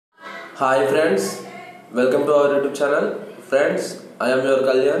Hi friends, welcome to our YouTube channel. Friends, I am your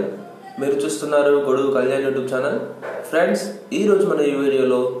Kalyan. మీరు చూస్తున్నారు గొడుగు Kalyan YouTube channel. Friends, ఈ రోజు మన ఈ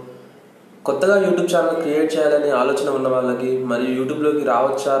వీడియోలో కొత్తగా యూట్యూబ్ ఛానల్ క్రియేట్ చేయాలని ఆలోచన ఉన్న వాళ్ళకి మరియు యూట్యూబ్లోకి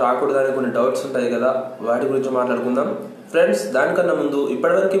రావచ్చా రాకూడదా అనే కొన్ని డౌట్స్ ఉంటాయి కదా, వాటి గురించి మాట్లాడుకుందాం. ఫ్రెండ్స్, దానికన్నా ముందు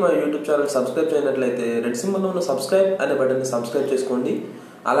ఇప్పటివరకు మా యూట్యూబ్ ఛానల్ సబ్స్క్రైబ్ చేయనట్లయితే రెడ్ సింబల్లో ఉన్న సబ్స్క్రైబ్ అనే బటన్ని సబ్స్క్రైబ్ చేసుకోండి.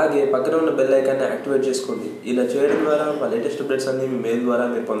 అలాగే పక్కన ఉన్న బెల్ ఐకాన్ని యాక్టివేట్ చేసుకోండి. ఇలా చేయడం ద్వారా మా లేటెస్ట్ అప్డేట్స్ అన్ని మీ మెయిల్ ద్వారా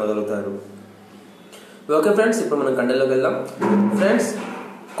మీరు పొందగలుగుతారు. ఓకే ఫ్రెండ్స్, ఇప్పుడు మనం కంటెంట్లోకి వెళ్దాం. ఫ్రెండ్స్,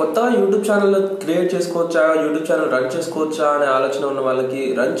 కొత్తగా యూట్యూబ్ ఛానల్ క్రియేట్ చేసుకోవచ్చా, యూట్యూబ్ ఛానల్ రన్ చేసుకోవచ్చా అనే ఆలోచన ఉన్న వాళ్ళకి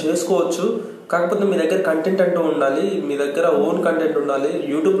రన్ చేసుకోవచ్చు. కాకపోతే మీ దగ్గర కంటెంట్ అంటూ ఉండాలి, మీ దగ్గర ఓన్ కంటెంట్ ఉండాలి.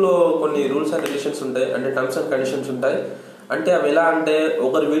 యూట్యూబ్లో కొన్ని రూల్స్ అండ్ రెగ్యులేషన్స్ ఉంటాయి, అంటే టర్మ్స్ అండ్ కండిషన్స్ ఉంటాయి. అంటే అవి ఎలా అంటే,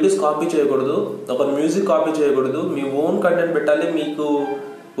 ఒకరి వీడియోస్ కాపీ చేయకూడదు, ఒకరి మ్యూజిక్ కాపీ చేయకూడదు, మీ ఓన్ కంటెంట్ పెట్టాలి, మీకు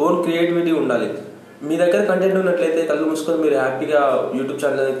ఓన్ క్రియేటివిటీ ఉండాలి. మీ దగ్గర కంటెంట్ ఉన్నట్లయితే కళ్ళు మూసుకొని మీరు హ్యాపీగా యూట్యూబ్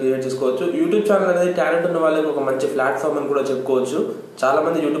ఛానల్ అనేది క్రియేట్ చేసుకోవచ్చు. యూట్యూబ్ ఛానల్ అనేది టాలెంట్ ఉన్న వాళ్ళకి ఒక మంచి ప్లాట్ఫామ్ అని కూడా చెప్పుకోవచ్చు. చాలా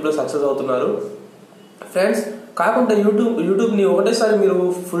మంది యూట్యూబ్లో సక్సెస్ అవుతున్నారు. ఫ్రెండ్స్, కాకుండా యూట్యూబ్ని ఒకటేసారి మీరు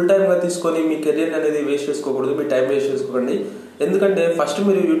ఫుల్ టైమ్గా తీసుకొని మీ కెరీర్ అనేది వేస్ట్ చేసుకోకూడదు, మీ టైం వేస్ట్ చేసుకోకండి. ఎందుకంటే ఫస్ట్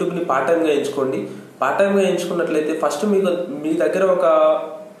మీరు యూట్యూబ్ని పార్ట్ టైమ్గా ఎంచుకోండి. పార్ట్ టైమ్గా ఎంచుకున్నట్లయితే ఫస్ట్ మీ దగ్గర ఒక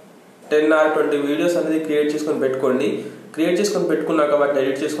 10 or 20 వీడియోస్ అనేది క్రియేట్ చేసుకొని పెట్టుకోండి. క్రియేట్ చేసుకొని పెట్టుకున్నాక వాటిని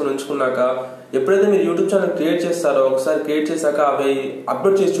ఎడిట్ చేసుకొని ఉంచుకున్నాక ఎప్పుడైతే మీరు యూట్యూబ్ ఛానల్ క్రియేట్ చేస్తారో ఒకసారి క్రియేట్ చేశాక అవి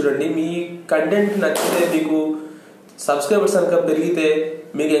అప్లోడ్ చేసి చూడండి. మీ కంటెంట్ నచ్చితే, మీకు సబ్స్క్రైబర్స్ కనుక పెరిగితే,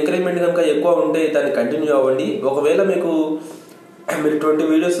 మీకు ఎంకరేజ్మెంట్ కనుక ఎక్కువ ఉంటే దాన్ని కంటిన్యూ అవ్వండి. ఒకవేళ మీరు 20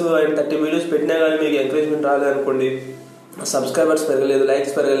 వీడియోస్ అండ్ 30 వీడియోస్ పెట్టినా కానీ మీకు ఎంకరేజ్మెంట్ రాలేదనుకోండి, సబ్స్క్రైబర్స్ పెరగలేదు,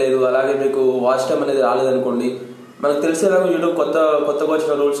 లైక్స్ పెరగలేదు, అలాగే మీకు వాచ్ టైం అనేది రాలేదనుకోండి, మనకు తెలిసేలాగా యూట్యూబ్ కొత్తగా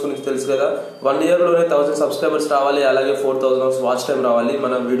వచ్చిన రూల్స్ గురించి తెలుసు కదా. 1 yearలోనే 1000 సబ్స్క్రైబర్స్ రావాలి, అలాగే 4000 వాచ్ టైం రావాలి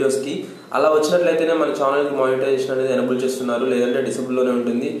మన వీడియోస్కి. అలా వచ్చినట్లయితేనే మన ఛానల్కి మానిటైజేషన్ అనేది ఎనేబుల్ చేస్తున్నారు, లేదంటే డిసేబుల్లోనే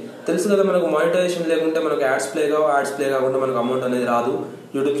ఉంటుంది. తెలుసు కదా, మనకు మానిటైజేషన్ లేకుంటే మనకు యాడ్స్ ప్లే కాకుండా మనకు అమౌంట్ అనేది రాదు.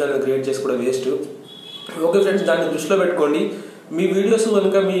 యూట్యూబ్ ఛానల్ క్రియేట్ చేసి కూడా వేస్ట్. ఓకే ఫ్రెండ్స్, దాన్ని దృష్టిలో పెట్టుకోండి. మీ వీడియోస్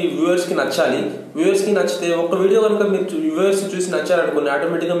కనుక మీ వ్యూవర్స్కి నచ్చాలి. వ్యూవర్స్కి నచ్చితే ఒక వీడియో కనుక మీరు వ్యూవర్స్ చూసి నచ్చారనుకోండి,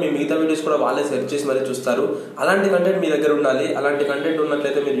 ఆటోమేటిక్గా మీ మిగతా వీడియోస్ కూడా వాళ్ళే సెర్చ్ చేసి మరీ చూస్తారు. అలాంటి కంటెంట్ మీ దగ్గర ఉండాలి. అలాంటి కంటెంట్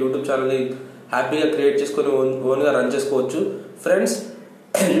ఉన్నట్లయితే మీరు యూట్యూబ్ ఛానల్ని హ్యాపీగా క్రియేట్ చేసుకొని ఓన్గా రన్ చేసుకోవచ్చు. ఫ్రెండ్స్,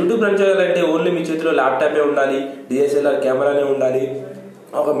 యూట్యూబ్ రన్ చేయాలంటే ఓన్లీ మీ చేతిలో ల్యాప్టాపే ఉండాలి, DSLR కెమెరానే ఉండాలి,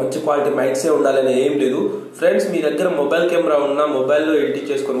 ఒక మంచి క్వాలిటీ మైక్సే ఉండాలని ఏం లేదు. ఫ్రెండ్స్, మీ దగ్గర మొబైల్ కెమెరా ఉన్నా మొబైల్లో ఎడిట్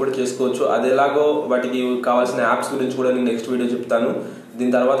చేసుకొని కూడా చేసుకోవచ్చు. అది ఎలాగో వాటికి కావాల్సిన యాప్స్ గురించి కూడా నేను నెక్స్ట్ వీడియో చెప్తాను.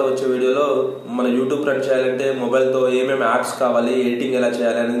 దీని తర్వాత వచ్చే వీడియోలో మన యూట్యూబ్ రన్ చేయాలంటే మొబైల్తో ఏమేమి యాప్స్ కావాలి, ఎడిటింగ్ ఎలా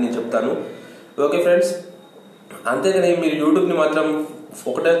చేయాలి అనేది నేను చెప్తాను. ఓకే ఫ్రెండ్స్, అంతేగాని మీరు యూట్యూబ్ని మాత్రం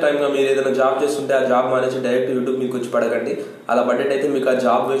ఒకటే టైంగా మీరు ఏదైనా జాబ్ చేస్తుంటే ఆ జాబ్ మానేసి డైరెక్ట్ యూట్యూబ్ మీకు వచ్చి పడకండి. అలా పడ్డట్టయితే మీకు ఆ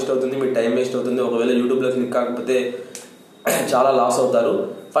జాబ్ వేస్ట్ అవుతుంది, మీ టైం వేస్ట్ అవుతుంది. ఒకవేళ యూట్యూబ్లో క్లిక్ కాకపోతే చాలా లాస్ అవుతారు.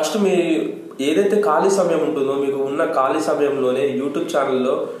 ఫస్ట్ మీ ఏదైతే ఖాళీ సమయం ఉంటుందో మీకు ఉన్న ఖాళీ సమయంలోనే యూట్యూబ్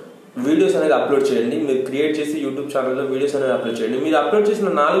ఛానల్లో వీడియోస్ అనేది అప్లోడ్ చేయండి. మీరు క్రియేట్ చేసి యూట్యూబ్ ఛానల్లో వీడియోస్ అనేది అప్లోడ్ చేయండి. మీరు అప్లోడ్ చేసిన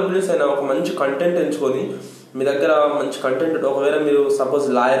 4 వీడియోస్ అయినా ఒక మంచి కంటెంట్ ఎంచుకొని, మీ దగ్గర మంచి కంటెంట్, ఒకవేళ మీరు సపోజ్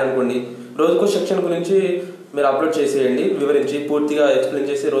లాయర్ అనుకోండి, రోజుకో సెక్షన్ గురించి మీరు అప్లోడ్ చేసేయండి. వివరించి పూర్తిగా ఎక్స్ప్లెయిన్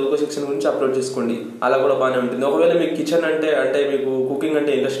చేసి రోజుకో సెక్షన్ గురించి అప్లోడ్ చేసుకోండి. అలా కూడా బాగానే ఉంటుంది. ఒకవేళ మీకు కిచెన్ అంటే మీకు కుకింగ్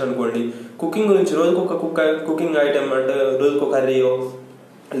అంటే ఇంట్రెస్ట్ అనుకోండి, కుకింగ్ గురించి రోజుకొక కుకింగ్ ఐటెం, అంటే రోజుకొక కర్రీయో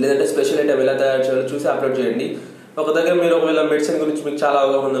లేదంటే స్పెషల్ ఐటెం ఎలా తయారు చేయాలో చూసి అప్లోడ్ చేయండి. ఒక దగ్గర మీరు ఒకవేళ మెడిసిన్ గురించి మీకు చాలా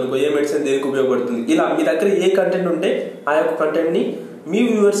అవగాహన ఉందనుకో, ఏ మెడిసిన్ దేనికి ఉపయోగపడుతుంది, ఇలా మీ దగ్గర ఏ కంటెంట్ ఉంటే ఆ యొక్క కంటెంట్ని మీ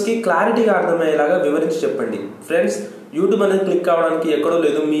వ్యూవర్స్కి క్లారిటీగా అర్థమయ్యేలాగా వివరించి చెప్పండి. ఫ్రెండ్స్, యూట్యూబ్ అనేది క్లిక్ అవ్వడానికి ఎక్కడో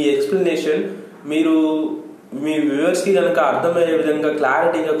లేదు. మీ ఎక్స్ప్లెనేషన్ మీరు మీ వ్యూవర్స్కి కనుక అర్థమయ్యే విధంగా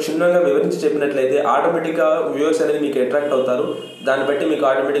క్లారిటీగా క్షుణ్ణంగా వివరించి చెప్పినట్లయితే ఆటోమేటిక్గా వ్యూవర్స్ అనేది మీకు అట్రాక్ట్ అవుతారు. దాన్ని బట్టి మీకు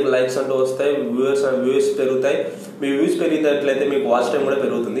ఆటోమేటిక్ లైక్స్ అంటూ వస్తాయి, వ్యూస్ పెరుగుతాయి. మీ వ్యూస్ పెరిగినట్లయితే మీకు వాచ్ టైం కూడా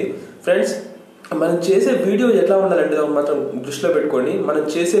పెరుగుతుంది. ఫ్రెండ్స్, మనం చేసే వీడియో ఎట్లా ఉండాలంటే మాత్రం దృష్టిలో పెట్టుకోండి. మనం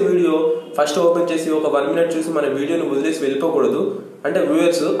చేసే వీడియో ఫస్ట్ ఓపెన్ చేసి ఒక 1 minute చూసి మన వీడియోని వదిలేసి వెళ్ళిపోకూడదు. అంటే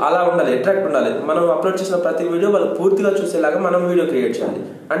వ్యూవర్స్ అలా ఉండాలి, అట్రాక్ట్ ఉండాలి. మనం అప్లోడ్ చేసిన ప్రతి వీడియో వాళ్ళు పూర్తిగా చూసేలాగా మనం వీడియో క్రియేట్ చేయాలి.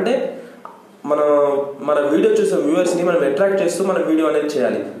 అంటే మన వీడియో చూసే వ్యూవర్స్ని మనం అట్రాక్ట్ చేస్తూ మన వీడియో అనేది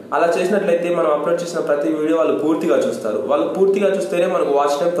చేయాలి. అలా చేసినట్లయితే మనం అప్లోడ్ చేసిన ప్రతి వీడియో వాళ్ళు పూర్తిగా చూస్తారు. వాళ్ళు పూర్తిగా చూస్తేనే మనకు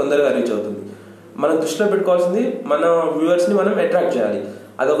వాచ్ టైం తొందరగా రీచ్ అవుతుంది. మనం దృష్టిలో పెట్టుకోవాల్సింది మన వ్యూవర్స్ని మనం అట్రాక్ట్ చేయాలి.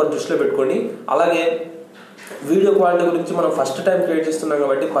 అదొక దృష్టిలో పెట్టుకోండి. అలాగే వీడియో క్వాలిటీ గురించి మనం ఫస్ట్ టైం క్రియేట్ చేస్తున్నాం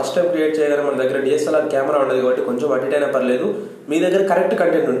కాబట్టి, ఫస్ట్ టైం క్రియేట్ చేయగానే మన దగ్గర DSLR కెమెరా ఉండదు కాబట్టి కొంచెం అడిటైనా పర్లేదు. మీ దగ్గర కరెక్ట్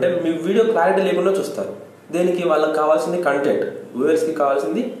కంటెంట్ ఉంటే మీ వీడియో క్లారిటీ లేకుండా చూస్తారు. దేనికి? వాళ్ళకి కావాల్సింది కంటెంట్, వ్యూవర్స్కి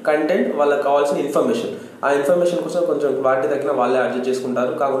కావాల్సింది కంటెంట్, వాళ్ళకి కావాల్సిన ఇన్ఫర్మేషన్. ఆ ఇన్ఫర్మేషన్ కోసం కొంచెం వాటి తగ్గిన వాళ్ళే అడ్జస్ట్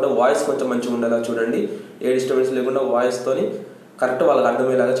చేసుకుంటారు. కాకుండా వాయిస్ కొంచెం మంచిగా ఉండేలా చూడండి, ఏ డిస్టర్బెన్స్ లేకుండా వాయిస్తోని కరెక్ట్ వాళ్ళకి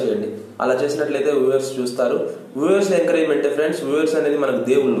అర్థమయ్యేలాగా చేయండి. అలా చేసినట్లయితే వ్యూవర్స్ చూస్తారు. Viewers encouragement friends. వ్యూవర్స్ అనేది మనకు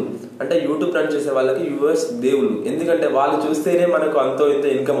దేవుళ్ళు. అంటే యూట్యూబ్ రన్ చేసే వాళ్ళకి వ్యూవర్స్ దేవుళ్ళు. ఎందుకంటే వాళ్ళు చూస్తేనే మనకు అంతో ఇంత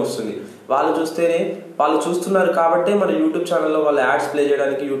ఇన్కమ్ వస్తుంది. వాళ్ళు చూస్తున్నారు కాబట్టే మన యూట్యూబ్ ఛానల్లో వాళ్ళు యాడ్స్ ప్లే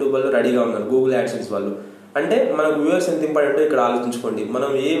చేయడానికి యూట్యూబ్ వాళ్ళు రెడీగా ఉన్నారు, గూగుల్ యాడ్సెన్స్ వాళ్ళు. అంటే మనకు వ్యూవర్స్ ఎంత ఇంపార్టెంటో ఇక్కడ ఆలోచించుకోండి. మనం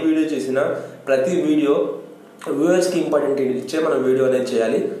ఏ వీడియో చేసినా ప్రతి వీడియో వ్యూవర్స్కి ఇంపార్టెంట్ ఇచ్చే మనం వీడియో అనేది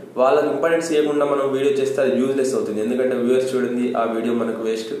చేయాలి. వాళ్ళకి ఇంపార్టెన్స్ ఇవ్వకుండా మనం వీడియో చేస్తే అది యూజ్లెస్ అవుతుంది. ఎందుకంటే వ్యూవర్స్ చూడండి ఆ వీడియో మనకు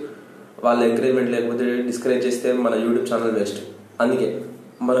వేస్ట్. వాళ్ళ ఎంకరేజ్మెంట్ లేకపోతే డిస్కరేజ్ చేస్తే మన యూట్యూబ్ ఛానల్ వేస్ట్. అందుకే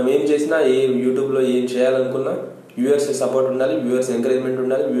మనం ఏం చేసినా యూట్యూబ్లో ఏం చేయాలనుకున్నా వ్యూవర్స్ సపోర్ట్ ఉండాలి, వ్యూవర్స్ ఎంకరేజ్మెంట్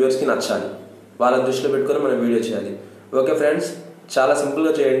ఉండాలి, వ్యూవర్స్కి నచ్చాలి. వాళ్ళని దృష్టిలో పెట్టుకొని మనం వీడియో చేయాలి. ఓకే ఫ్రెండ్స్, చాలా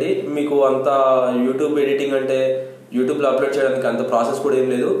సింపుల్గా చేయండి. మీకు అంత యూట్యూబ్ ఎడిటింగ్ అంటే యూట్యూబ్లో అప్లోడ్ చేయడానికి అంత ప్రాసెస్ కూడా ఏం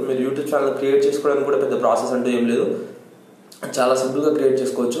లేదు. మీరు యూట్యూబ్ ఛానల్ క్రియేట్ చేసుకోవడానికి కూడా పెద్ద ప్రాసెస్ అంటూ ఏం లేదు. చాలా సింపుల్గా క్రియేట్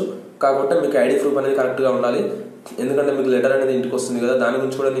చేసుకోవచ్చు. కాకపోతే మీకు ఐడి ప్రూఫ్ అనేది కరెక్ట్గా ఉండాలి. ఎందుకంటే మీకు లెటర్ అనేది ఇంటికి వస్తుంది కదా, దాని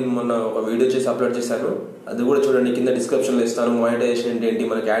గురించి కూడా నేను మొన్న ఒక వీడియో చేసి అప్లోడ్ చేశాను. అది కూడా చూడండి, కింద డిస్క్రిప్షన్లో ఇస్తాను. మానిటైజేషన్ ఏంటి,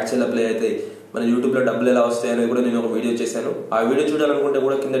 మనకి యాడ్స్ ఎలా ప్లే అవుతాయి, మన యూట్యూబ్లో డబ్బులు ఎలా వస్తాయి అనేది కూడా నేను ఒక వీడియో చేశాను. ఆ వీడియో చూడాలనుకుంటే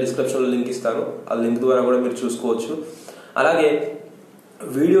కూడా కింద డిస్క్రిప్షన్లో లింక్ ఇస్తాను. ఆ లింక్ ద్వారా కూడా మీరు చూసుకోవచ్చు. అలాగే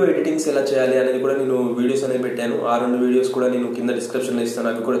వీడియో ఎడిటింగ్స్ ఎలా చేయాలి అనేది కూడా నేను వీడియోస్ అనేది పెట్టాను. ఆ 2 వీడియోస్ కూడా నేను కింద డిస్క్రిప్షన్లో ఇస్తాను,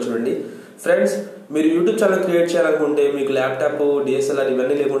 అవి కూడా చూడండి. ఫ్రెండ్స్, మీరు యూట్యూబ్ ఛానల్ క్రియేట్ చేయాలనుకుంటే మీకు ల్యాప్టాప్, డిఎస్ఎల్ఆర్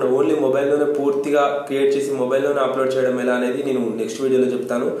ఇవన్నీ లేకుండా ఓన్లీ మొబైల్లోనే పూర్తిగా క్రియేట్ చేసి మొబైల్లోనే అప్లోడ్ చేయడం ఎలా అనేది నేను నెక్స్ట్ వీడియోలో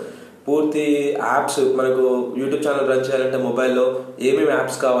చెప్తాను. పూర్తి యాప్స్ మనకు యూట్యూబ్ ఛానల్ రన్ చేయాలంటే మొబైల్లో ఏమేమి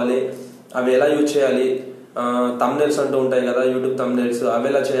యాప్స్ కావాలి, అవి ఎలా యూజ్ చేయాలి, థంబ్నెయిల్స్ అంటూ ఉంటాయి కదా యూట్యూబ్ థంబ్నెయిల్స్, అవి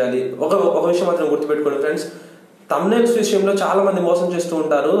ఎలా చేయాలి. ఒక విషయం మాత్రం గుర్తుపెట్టుకోండి ఫ్రెండ్స్, థంబ్నెయిల్స్ విషయంలో చాలా మంది మోసం చేస్తూ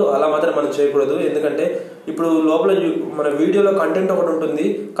ఉంటారు. అలా మాత్రం మనం చేయకూడదు. ఎందుకంటే ఇప్పుడు లోపల మన వీడియోలో కంటెంట్ ఒకటి ఉంటుంది,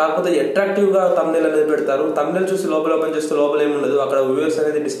 కాకపోతే అట్రాక్టివ్గా థంబ్నెయిల్ అనేది పెడతారు. థంబ్నెయిల్ చూసి లోపల ఓపెన్ చేస్తే లోపల ఏమి ఉండదు. అక్కడ వ్యూవర్స్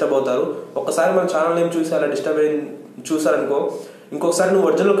అనేది డిస్టర్బ్ అవుతారు. ఒకసారి మన ఛానల్ నేమ్ చూసి అలా డిస్టర్బ్ చూసారనుకో, ఇంకొకసారి నువ్వు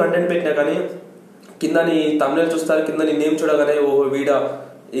ఒరిజినల్ కంటెంట్ పెట్టినా కానీ కింద నీ థంబ్నెయిల్ చూస్తారు, కింద నీ నేమ్ చూడగానే ఓహో వీడియో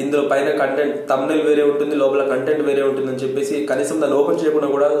ఇందులో పైన కంటెంట్ థంబ్నెయిల్ వేరే ఉంటుంది, లోపల కంటెంట్ వేరే ఉంటుంది అని చెప్పేసి కనీసం దాన్ని ఓపెన్ చేయకుండా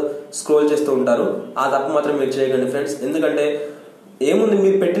కూడా స్క్రోల్ చేస్తూ ఉంటారు. ఆ తప్పు మాత్రం మీరు చేయకండి ఫ్రెండ్స్. ఎందుకంటే ఏముంది,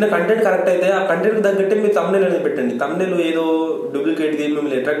 మీరు పెట్టిన కంటెంట్ కరెక్ట్ అయితే ఆ కంటెంట్కి తగ్గట్టే మీరు థంబ్నెయిల్ అనేది పెట్టండి. థంబ్నెయిల్ ఏదో డూప్లికేట్ది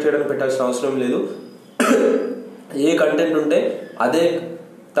మిమ్మల్ని అట్రాక్ట్ చేయడానికి పెట్టాల్సిన అవసరం లేదు. ఏ కంటెంట్ ఉంటే అదే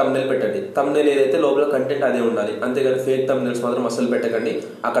థంబ్నెయిల్ పెట్టండి. థంబ్నెయిల్ ఏదైతే లోపల కంటెంట్ అదే ఉండాలి. అంతేగాని ఫేక్ థంబ్నెయిల్స్ మాత్రం అసలు పెట్టకండి.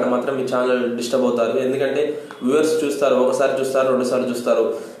 అక్కడ మాత్రం మీ ఛానల్ డిస్టర్బ్ అవుతారు. ఎందుకంటే వ్యూవర్స్ చూస్తారు, ఒకసారి చూస్తారు, 2 సార్లు చూస్తారు.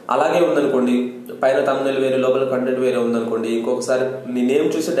 అలాగే ఉందనుకోండి, పైన థంబ్నెయిల్ వేరే లోపల కంటెంట్ వేరే ఉందనుకోండి, ఇంకొకసారి నీ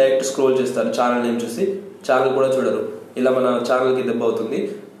నేమ్ చూసి డైరెక్ట్ స్క్రోల్ చేస్తారు, ఛానల్ నేమ్ చూసి ఛానల్ కూడా చూడరు. ఇలా మన ఛానల్కి దెబ్బ అవుతుంది.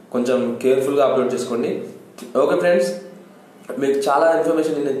 కొంచెం కేర్ఫుల్గా అప్లోడ్ చేసుకోండి. ఓకే ఫ్రెండ్స్, మీకు చాలా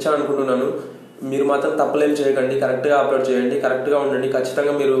ఇన్ఫర్మేషన్ నేను ఇచ్చాను అనుకుంటున్నాను. మీరు మాత్రం తప్పులేం చేయకండి, కరెక్ట్గా అప్లోడ్ చేయండి, కరెక్ట్గా ఉండండి,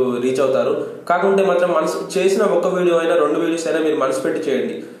 ఖచ్చితంగా మీరు రీచ్ అవుతారు. కాకుంటే మాత్రం మనసు చేసిన ఒక వీడియో అయినా 2 వీడియోస్ అయినా మీరు మనసు పెట్టి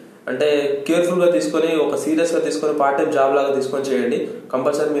చేయండి. అంటే కేర్ఫుల్గా తీసుకొని, ఒక సీరియస్గా తీసుకొని, పార్ట్ టైం జాబ్ లాగా తీసుకొని చేయండి.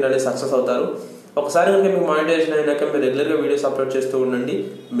 కంపల్సరీ మీరు అనేది సక్సెస్ అవుతారు. ఒకసారి కనుక మీకు మానిటైజేషన్ అయినాక మీరు రెగ్యులర్గా వీడియోస్ అప్లోడ్ చేస్తూ ఉండండి.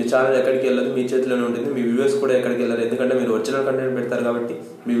 మీ ఛానల్ ఎక్కడికి వెళ్ళదు, మీ చేతిలోనే ఉంటుంది. మీ వ్యూవర్స్ కూడా ఎక్కడికి వెళ్ళరు. ఎందుకంటే మీరు ఒరిజినల్ కంటెంట్ పెడతారు కాబట్టి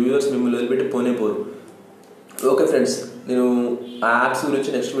మీ వ్యూవర్స్ మిమ్మల్ని వదిలిపెట్టి పోరు. ఓకే ఫ్రెండ్స్, నేను ఆ యాప్స్ గురించి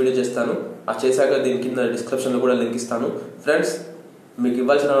నెక్స్ట్ వీడియో చేస్తాను. ఆ చేశాక దీని కింద డిస్క్రిప్షన్లో కూడా లింక్ ఇస్తాను. ఫ్రెండ్స్, మీకు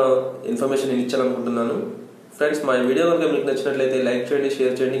ఇవ్వాల్సిన ఇన్ఫర్మేషన్ నేను ఇచ్చాననుకుంటున్నాను. ఫ్రెండ్స్, మా వీడియో కనుక మీకు నచ్చినట్లయితే లైక్ చేయండి,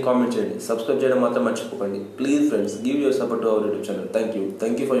 షేర్ చేయండి, కామెంట్ చేయండి, సబ్స్క్రైబ్ చేయడం మాత్రం మర్చిపోకండి. Please friends, give your support to our YouTube channel.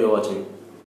 Thank you for your watching.